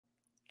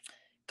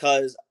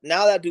Because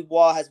now that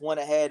Dubois has went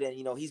ahead and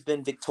he's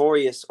been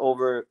victorious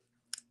over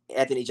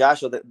Anthony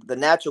Joshua, the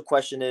natural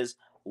question is,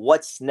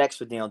 what's next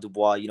for Daniel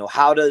Dubois?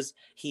 How does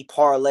he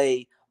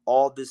parlay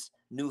all this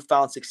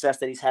newfound success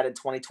that he's had in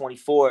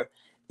 2024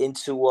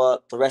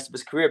 into the rest of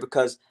his career?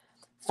 Because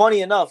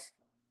funny enough,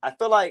 I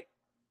feel like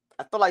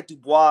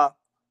Dubois,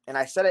 and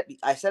I said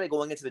it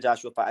going into the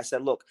Joshua fight. I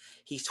said, look,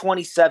 he's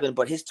 27,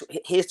 but his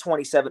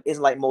 27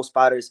 isn't like most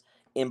fighters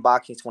in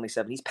boxing.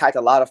 27. He's packed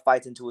a lot of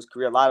fights into his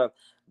career, a lot of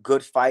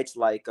good fights,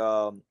 like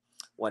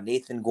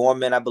Nathan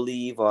Gorman, I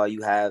believe.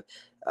 You have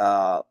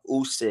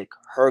Usyk,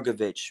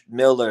 Hrgovic,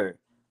 Miller.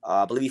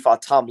 I believe he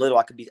fought Tom Little.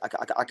 I could be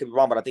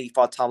wrong, but I think he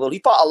fought Tom Little. He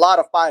fought a lot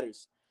of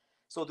fighters.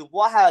 So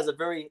Dubois has a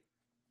very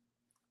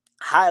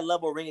high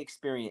level ring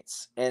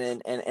experience,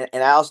 and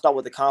I also thought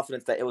with the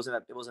confidence that it was in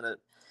a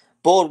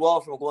bode well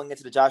from going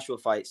into the Joshua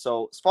fight.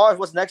 So as far as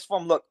what's next for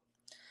him, look,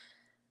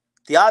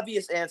 the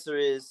obvious answer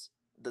is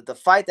the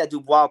fight that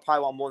Dubois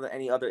probably want more than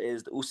any other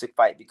is the Usyk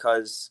fight,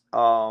 because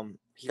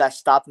he got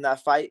stopped in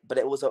that fight, but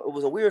it was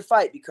a weird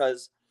fight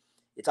because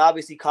it's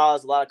obviously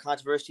caused a lot of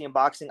controversy in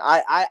boxing.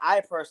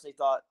 I personally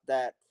thought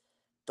that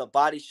the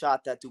body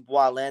shot that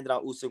Dubois landed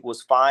on Usyk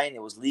was fine.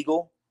 It was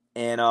legal.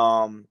 And,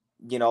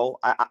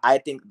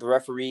 I think the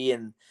referee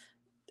in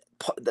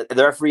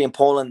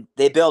Poland,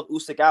 they bailed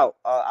Usyk out.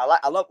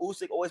 I love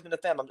Usyk, always been a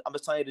fan. I'm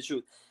just telling you the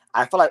truth.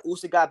 I feel like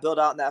Usyk got bailed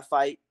out in that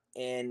fight.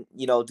 And,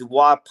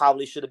 Dubois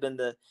probably should have been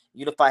the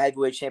unified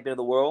heavyweight champion of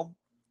the world.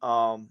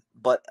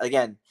 But,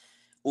 again,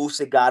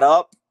 Usyk got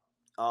up.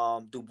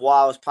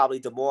 Dubois was probably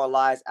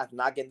demoralized after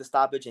not getting the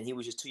stoppage, and he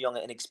was just too young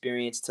and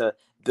inexperienced to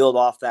build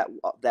off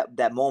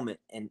that moment,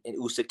 and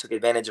Usyk took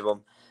advantage of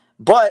him.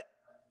 But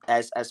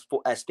as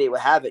fate would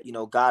have it,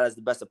 God is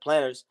the best of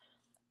planners.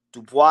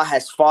 Dubois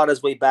has fought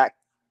his way back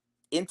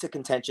into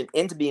contention,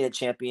 into being a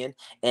champion,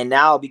 and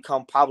now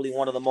become probably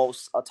one of the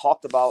most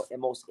talked about and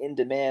most in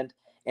demand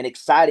and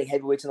exciting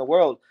heavyweights in the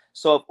world.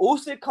 So if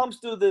Usyk comes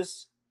through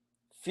this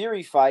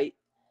Fury fight,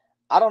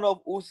 I don't know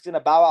if Usyk's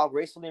gonna bow out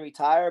gracefully and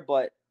retire,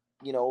 but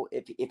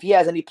if he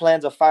has any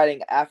plans of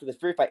fighting after the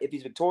Fury fight, if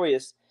he's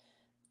victorious,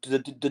 the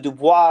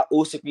Dubois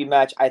Usyk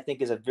rematch, I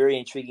think, is a very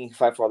intriguing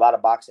fight for a lot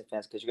of boxing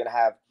fans, because you're gonna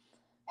have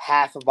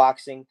half of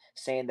boxing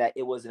saying that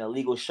it was an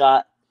illegal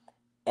shot,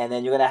 and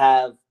then you're gonna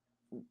have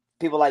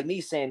people like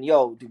me saying,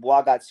 "Yo,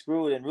 Dubois got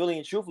screwed." And really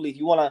and truthfully, if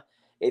you wanna,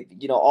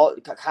 all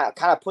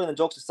kind of putting the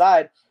jokes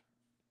aside,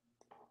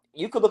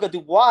 you could look at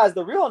Dubois as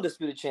the real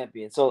undisputed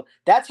champion. So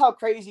that's how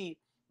crazy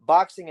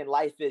boxing and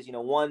life is.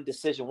 One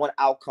decision, one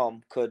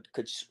outcome could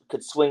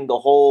swing the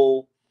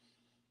whole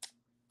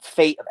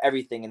fate of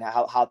everything and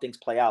how things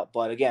play out.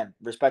 But again,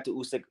 respect to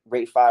Usyk,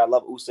 great fight. I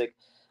love Usyk,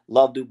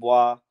 love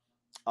Dubois.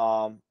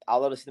 I'll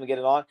love to see them get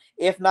it on.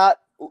 If not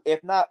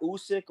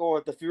Usyk or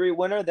the Fury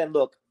winner, then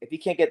look, if he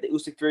can't get the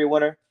Usyk Fury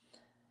winner,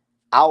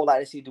 I would like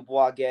to see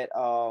Dubois get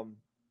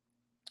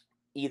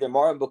either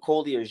Martin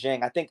Bakole or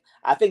Zhang. I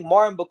think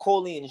Martin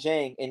Bakole and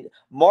Zhang,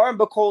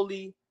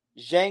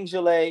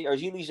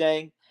 Zhili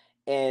Zhang,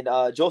 and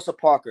Joseph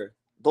Parker.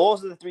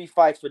 Those are the three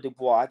fights for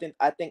Dubois.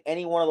 I think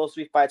any one of those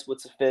three fights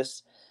would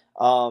suffice.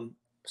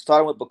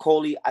 Starting with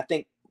Bakole, I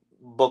think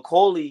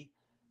Bakole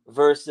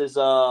versus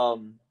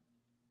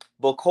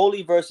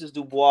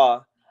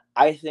Dubois,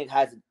 I think,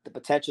 has the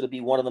potential to be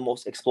one of the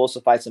most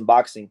explosive fights in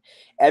boxing.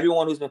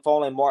 Everyone who's been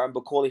following Martin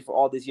Bakole for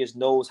all these years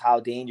knows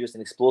how dangerous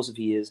and explosive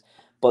he is.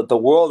 But the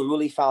world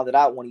really found it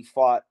out when he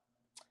fought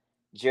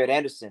Jared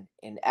Anderson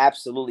and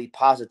absolutely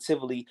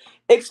positively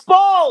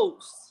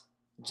exposed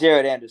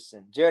Jared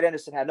Anderson. Jared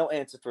Anderson had no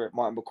answer for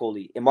Martin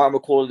Bakole. And Martin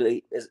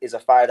Bakole is a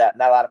fighter that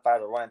not a lot of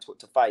fighters are running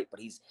to fight, but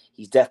he's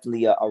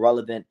definitely a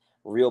relevant,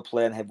 real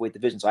player in the heavyweight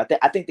division. So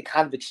I think the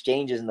kind of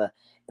exchanges and the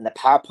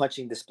power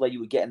punching display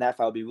you would get in that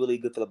fight would be really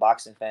good for the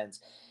boxing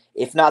fans.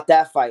 If not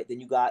that fight, then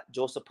you got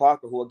Joseph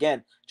Parker,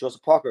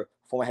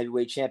 former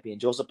heavyweight champion.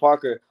 Joseph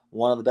Parker,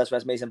 one of the best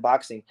resumes in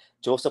boxing.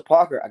 Joseph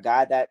Parker, a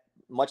guy that,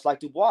 much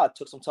like Dubois,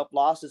 took some tough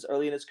losses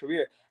early in his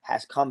career,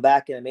 has come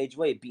back in a major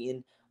way,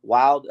 beating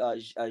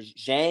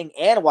Zhang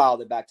and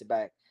Wilder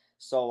back-to-back.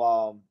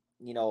 So,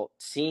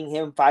 seeing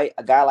him fight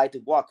a guy like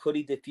Dubois, could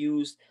he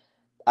diffuse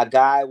a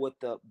guy with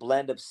the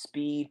blend of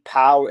speed,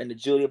 power, and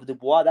agility of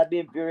Dubois? That'd be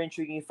a very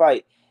intriguing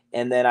fight.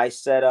 And then I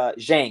said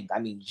Zhang. I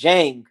mean,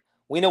 Zhang,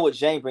 we know what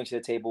Zhang brings to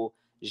the table.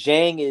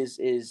 Zhang is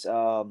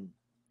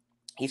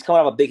he's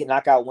coming off a big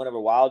knockout win over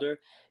Wilder.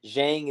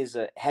 Zhang is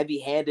a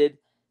heavy-handed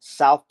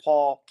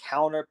southpaw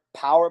counter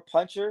power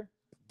puncher.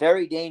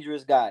 Very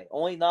dangerous guy.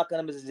 Only knock on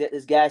him is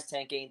his gas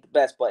tank ain't the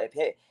best. But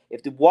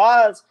if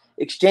Dubois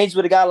exchanges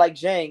with a guy like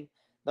Zhang,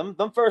 them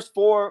first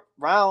 4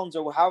 rounds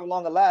or however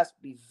long it lasts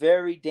be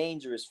very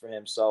dangerous for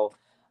him. So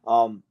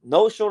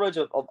no shortage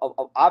of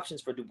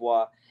options for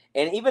Dubois.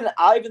 And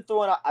I'll even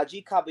throw in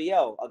Ajit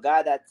Caballero, a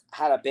guy that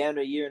had a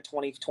banner year in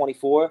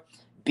 2024,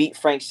 beat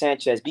Frank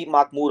Sanchez, beat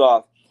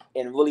Makhmudov,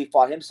 and really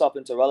fought himself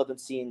into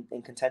relevancy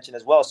in contention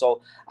as well.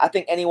 So I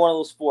think any one of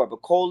those 4,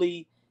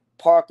 Bakole,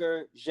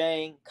 Parker,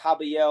 Zhang,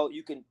 Caballero,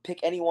 you can pick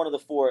any one of the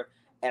 4,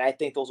 and I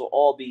think those will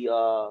all be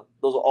will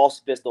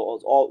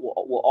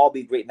all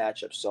be great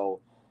matchups. So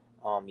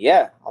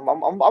Yeah,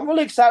 I'm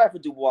really excited for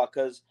Dubois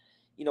because,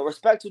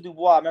 respect to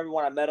Dubois. I remember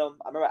when I met him.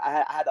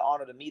 I had the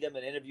honor to meet him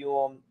and interview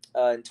him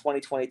in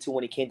 2022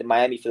 when he came to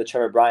Miami for the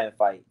Trevor Bryan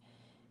fight.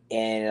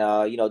 And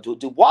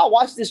Dubois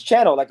watched this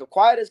channel like a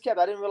quiet as kept.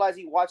 I didn't realize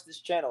he watched this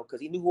channel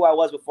because he knew who I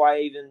was before I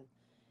even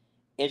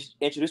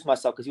introduced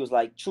myself. Because he was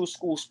like True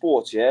School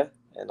Sports, yeah,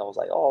 and I was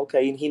like, oh,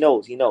 okay, he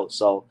knows.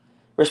 So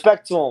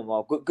respect to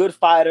him. Good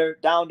fighter,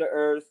 down to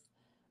earth.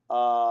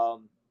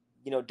 Um,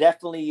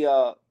 definitely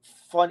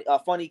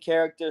funny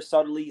character.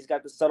 Subtly, he's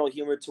got the subtle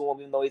humor to him,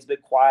 even though he's a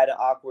bit quiet and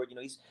awkward.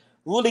 He's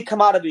really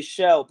come out of his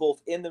shell,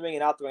 both in the ring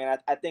and out the ring. And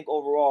I think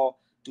overall,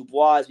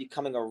 Dubois is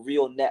becoming a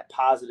real net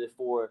positive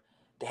for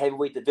the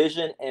heavyweight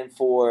division and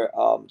for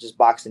just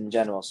boxing in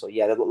general. So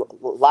yeah, there's a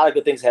lot of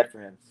good things ahead for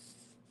him.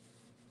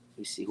 Let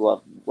me see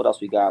what else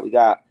we got. We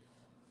got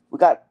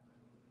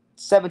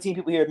 17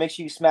 people here. Make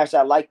sure you smash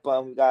that like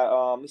button. We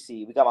got let me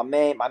see. We got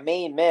my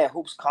main man,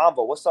 Hoops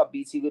Combo. What's up,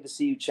 BT? Good to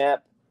see you,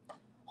 champ.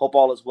 Hope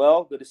all is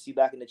well. Good to see you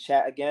back in the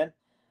chat again.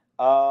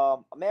 A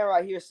man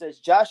right here says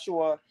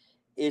Joshua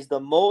is the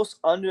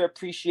most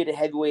underappreciated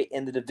heavyweight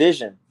in the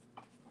division.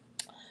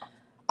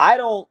 I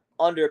don't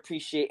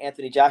underappreciate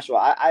Anthony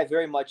Joshua. I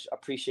very much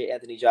appreciate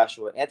Anthony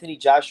Joshua. Anthony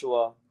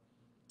Joshua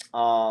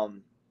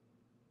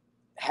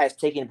has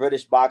taken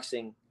British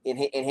boxing in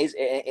his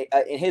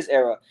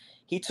era.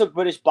 He took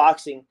British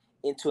boxing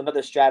into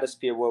another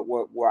stratosphere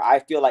where I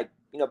feel like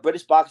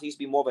British boxing used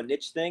to be more of a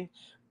niche thing.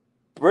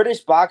 British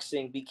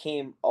boxing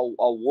became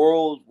a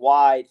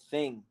worldwide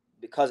thing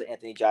because of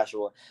Anthony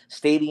Joshua.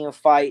 Stadium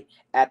fight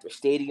after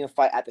stadium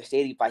fight after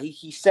stadium fight.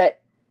 He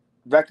set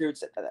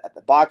records at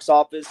the box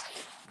office,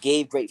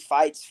 gave great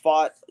fights,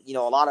 fought a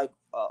lot of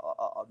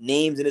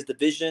names in his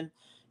division.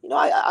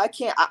 I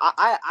can't.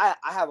 I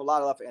have a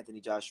lot of love for Anthony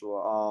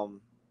Joshua.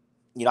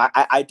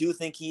 I do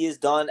think he is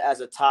done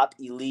as a top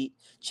elite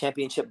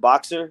championship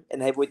boxer in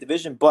the heavyweight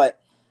division, but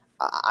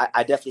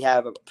I definitely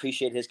have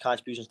appreciated his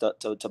contributions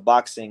to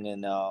boxing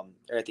and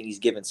everything he's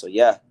given. So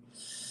yeah,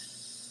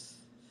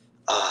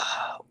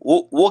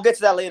 we'll get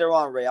to that later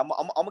on, Ray. I'm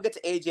gonna get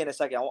to AJ in a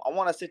second. I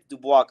want to sit to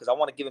Dubois because I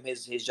want to give him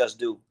his just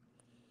due.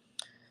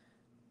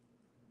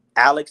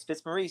 Alex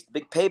Fitzmaurice,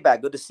 big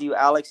payback. Good to see you,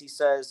 Alex. He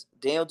says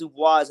Daniel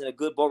Dubois is in a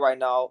good boat right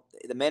now.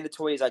 The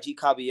mandatory is Ajit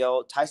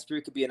Cabello. Tyson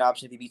Fury could be an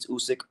option if he beats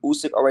Usyk.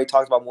 Usyk already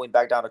talked about moving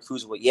back down to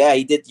cruiserweight. Yeah,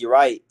 he did. You're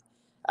right.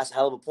 That's a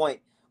hell of a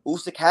point.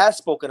 Usyk has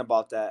spoken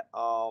about that.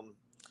 I'm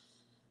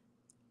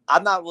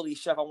not really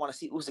sure if I want to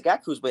see Usyk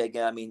at cruiserweight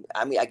again.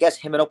 I guess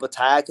him and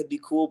Opetaya could be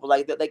cool, but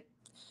like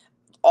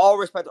all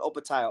respect to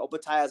Opetaya.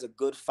 Opetaya is a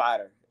good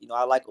fighter.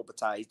 I like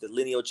Opetaya. He's the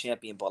lineal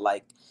champion, but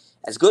like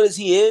as good as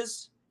he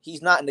is,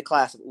 he's not in the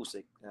class of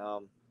Usyk.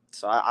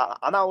 So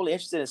I'm not really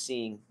interested in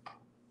seeing,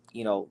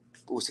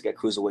 Usyk at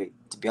cruiserweight,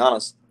 to be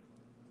honest.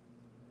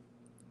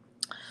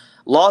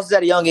 Losses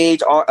at a young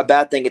age aren't a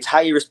bad thing. It's how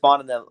you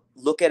respond to them.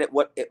 Look at it,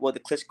 what the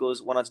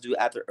Klitschko's went on to do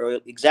after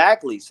early.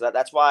 Exactly. So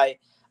that's why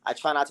I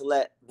try not to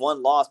let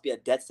one loss be a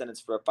death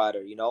sentence for a fighter.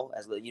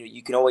 As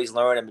you can always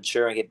learn and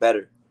mature and get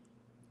better.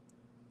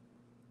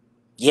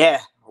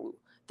 Yeah.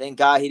 Thank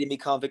God he didn't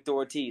become Victor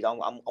Ortiz.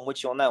 I'm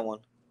with you on that one.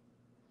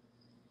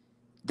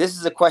 This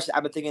is a question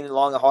I've been thinking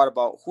long and hard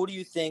about. Who do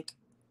you think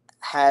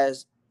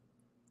has?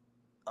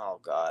 Oh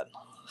God.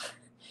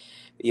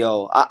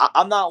 Yo,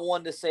 I'm not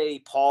one to say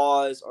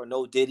pause or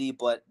no Diddy,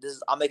 but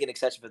I'm making an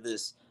exception for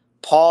this.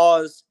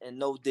 Pause and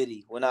no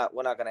Diddy. We're not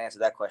gonna answer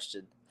that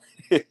question.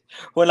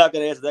 We're not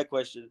gonna answer that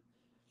question.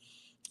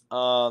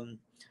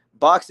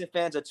 Boxing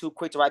fans are too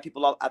quick to write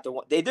people off after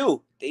one. They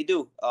do.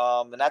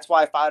 And that's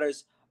why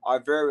fighters are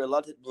very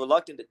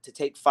reluctant to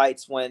take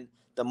fights when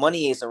the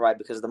money isn't right,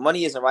 because the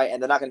money isn't right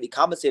and they're not going to be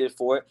compensated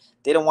for it.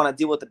 They don't want to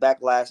deal with the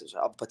backlash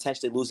of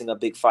potentially losing a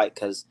big fight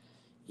because,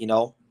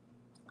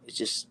 it's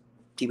just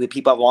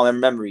people have all their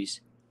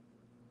memories.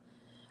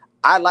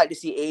 I'd like to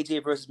see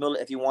AJ versus Miller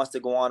if he wants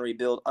to go on and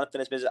rebuild.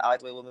 Unfinished business. I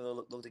like the way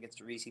Miller looked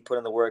against Reese. He put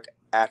in the work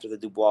after the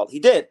Dubois. He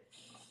did.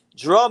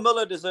 Jarrell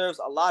Miller deserves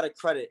a lot of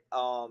credit.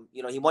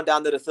 He went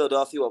down there to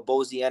Philadelphia with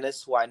Bozy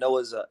Ennis, who I know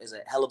is a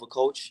hell of a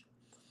coach,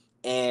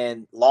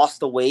 and lost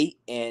the weight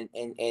and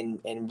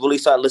really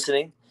started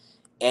listening.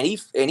 And he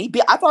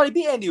beat. I thought he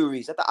beat Andy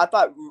Ruiz. I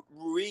thought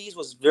Ruiz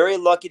was very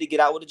lucky to get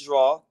out with a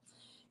draw.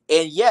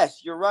 And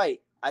yes, you're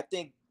right. I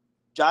think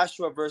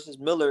Joshua versus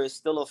Miller is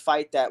still a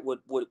fight that would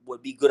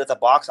be good at the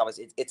box office.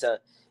 It's a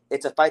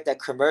fight that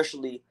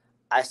commercially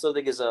I still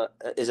think is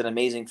an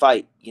amazing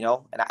fight,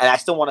 and I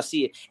still want to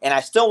see it, and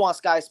I still want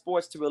Sky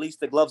Sports to release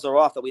the gloves are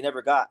off that we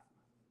never got.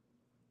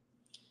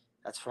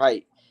 That's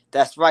right,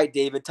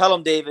 David. Tell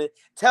him, David.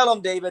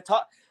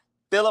 Talk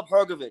Philip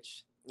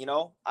Hrgović.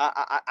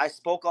 I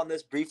spoke on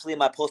this briefly in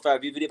my post-fight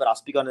review video, but I'll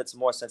speak on it some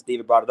more since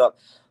David brought it up.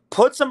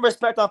 Put some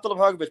respect on Philip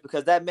Hrgović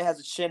because that man has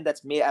a chin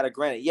that's made out of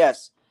granite.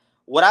 Yes,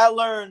 what I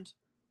learned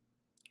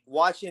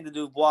watching the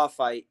Dubois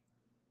fight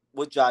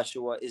with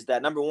Joshua is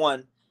that, number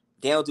one,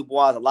 Daniel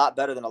Dubois is a lot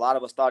better than a lot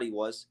of us thought he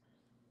was.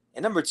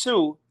 And number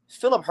two,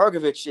 Philip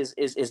Hrgović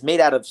is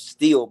made out of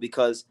steel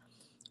because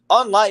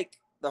unlike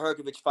the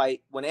Hrgović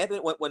fight, when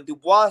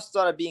Dubois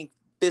started being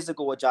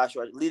physical with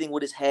Joshua, leading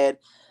with his head,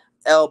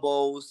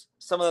 elbows,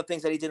 some of the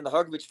things that he did in the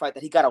Hrgovic fight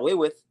that he got away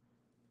with.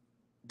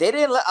 They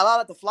didn't allow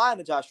that to fly in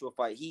the Joshua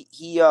fight.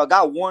 He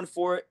got warned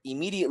for it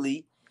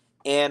immediately,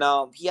 and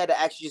he had to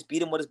actually just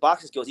beat him with his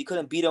boxing skills. He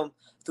couldn't beat him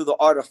through the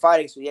art of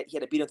fighting, so he had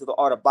to beat him through the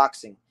art of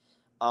boxing,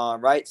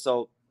 right?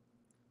 So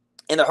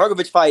in the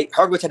Hrgovic fight,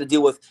 Hrgovic had to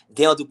deal with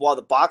Daniel Dubois,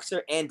 the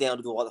boxer, and Daniel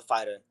Dubois, the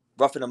fighter,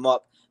 roughing him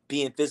up,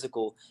 being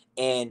physical.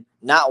 And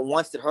not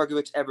once did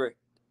Hrgovic ever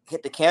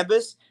hit the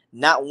canvas.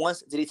 Not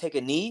once did he take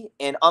a knee.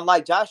 And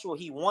unlike Joshua,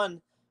 he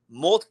won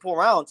multiple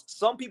rounds.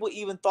 Some people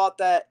even thought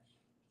that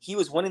he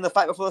was winning the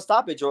fight before the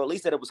stoppage, or at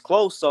least that it was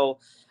close. So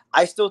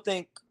I still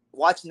think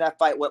watching that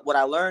fight, what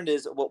I learned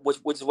is,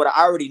 which is what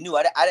I already knew.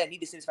 I didn't need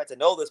to see this fight to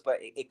know this, but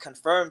it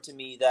confirmed to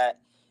me that,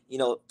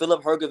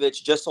 Filip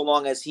Hrgovic, just so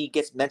long as he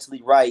gets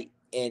mentally right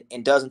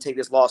and doesn't take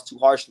this loss too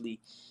harshly,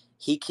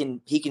 he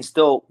can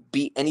still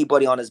beat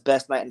anybody on his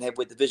best night in the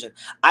heavyweight division.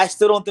 I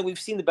still don't think we've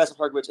seen the best of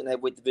Hrgovic in the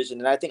heavyweight division,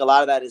 and I think a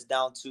lot of that is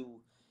down to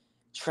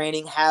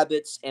training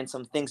habits and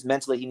some things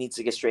mentally he needs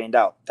to get straightened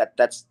out.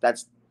 That's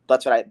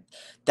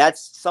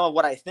some of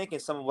what I think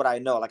and some of what I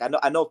know. Like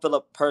I know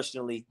Filip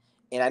personally,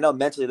 and I know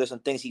mentally there's some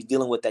things he's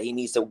dealing with that he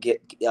needs to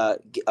get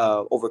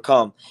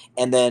overcome.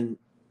 And then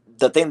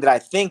the thing that I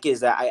think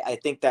is that I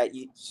think that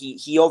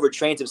he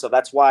overtrains himself.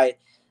 That's why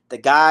the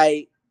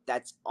guy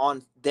that's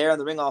on there in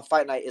the ring on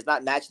fight night is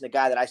not matching the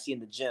guy that I see in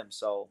the gym.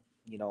 So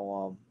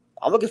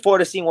I'm looking forward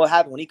to seeing what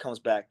happens when he comes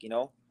back.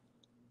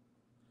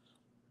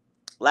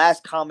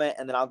 Last comment,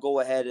 and then I'll go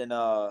ahead and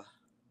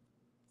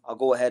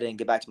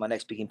get back to my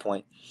next speaking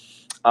point.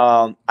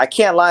 I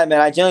can't lie,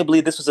 man. I genuinely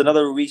believe this was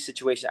another Ruiz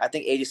situation. I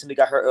think AJ simply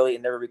got hurt early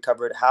and never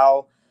recovered.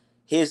 How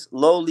his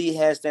low lead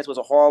hand stance was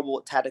a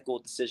horrible tactical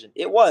decision.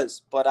 It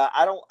was, but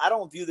I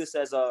don't view this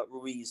as a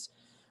Ruiz.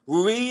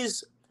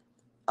 Ruiz,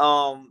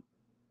 at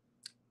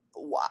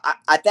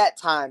that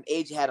time,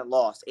 AJ hadn't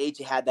lost.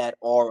 AJ had that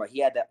aura. He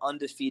had that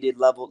undefeated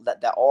level,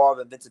 that aura of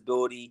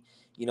invincibility.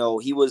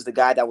 He was the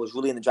guy that was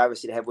really in the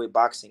driver's seat of heavyweight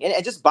boxing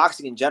and just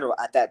boxing in general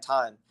at that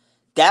time.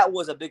 That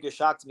was a bigger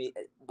shock to me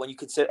when you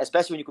consider,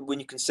 especially when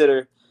you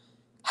consider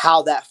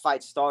how that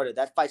fight started.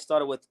 That fight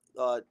started with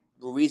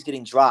Ruiz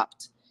getting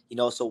dropped.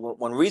 So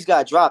when Ruiz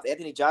got dropped,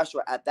 Anthony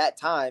Joshua at that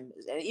time,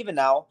 and even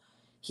now,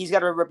 he's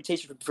got a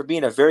reputation for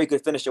being a very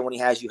good finisher when he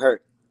has you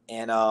hurt.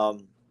 And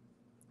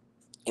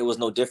it was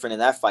no different in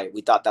that fight.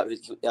 We thought that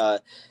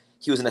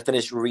he was going to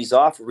finish Ruiz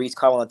off. Ruiz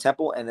caught on the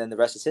temple, and then the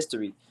rest is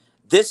history.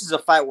 This is a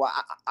fight where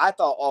I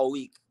thought all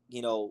week,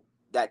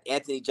 that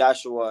Anthony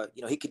Joshua,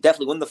 he could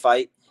definitely win the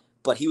fight,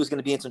 but he was going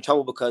to be in some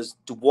trouble because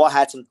Dubois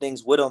had some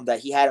things with him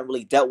that he hadn't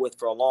really dealt with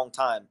for a long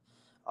time.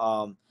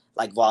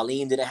 Like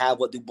Wallin didn't have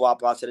what Dubois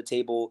brought to the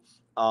table.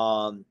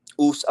 Not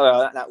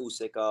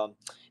Usyk.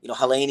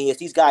 Helenius,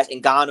 these guys,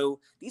 Ngannou,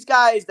 these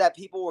guys that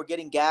people were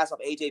getting gas off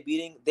AJ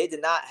beating, they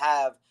did not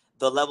have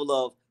the level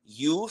of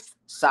youth,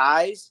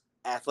 size,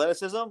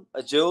 athleticism,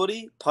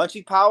 agility,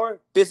 punching power,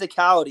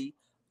 physicality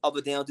of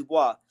a Daniel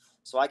Dubois.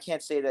 So I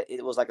can't say that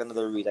it was like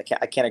another Ruiz. I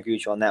can't agree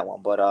with you on that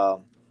one.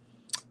 But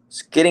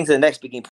getting to the next speaking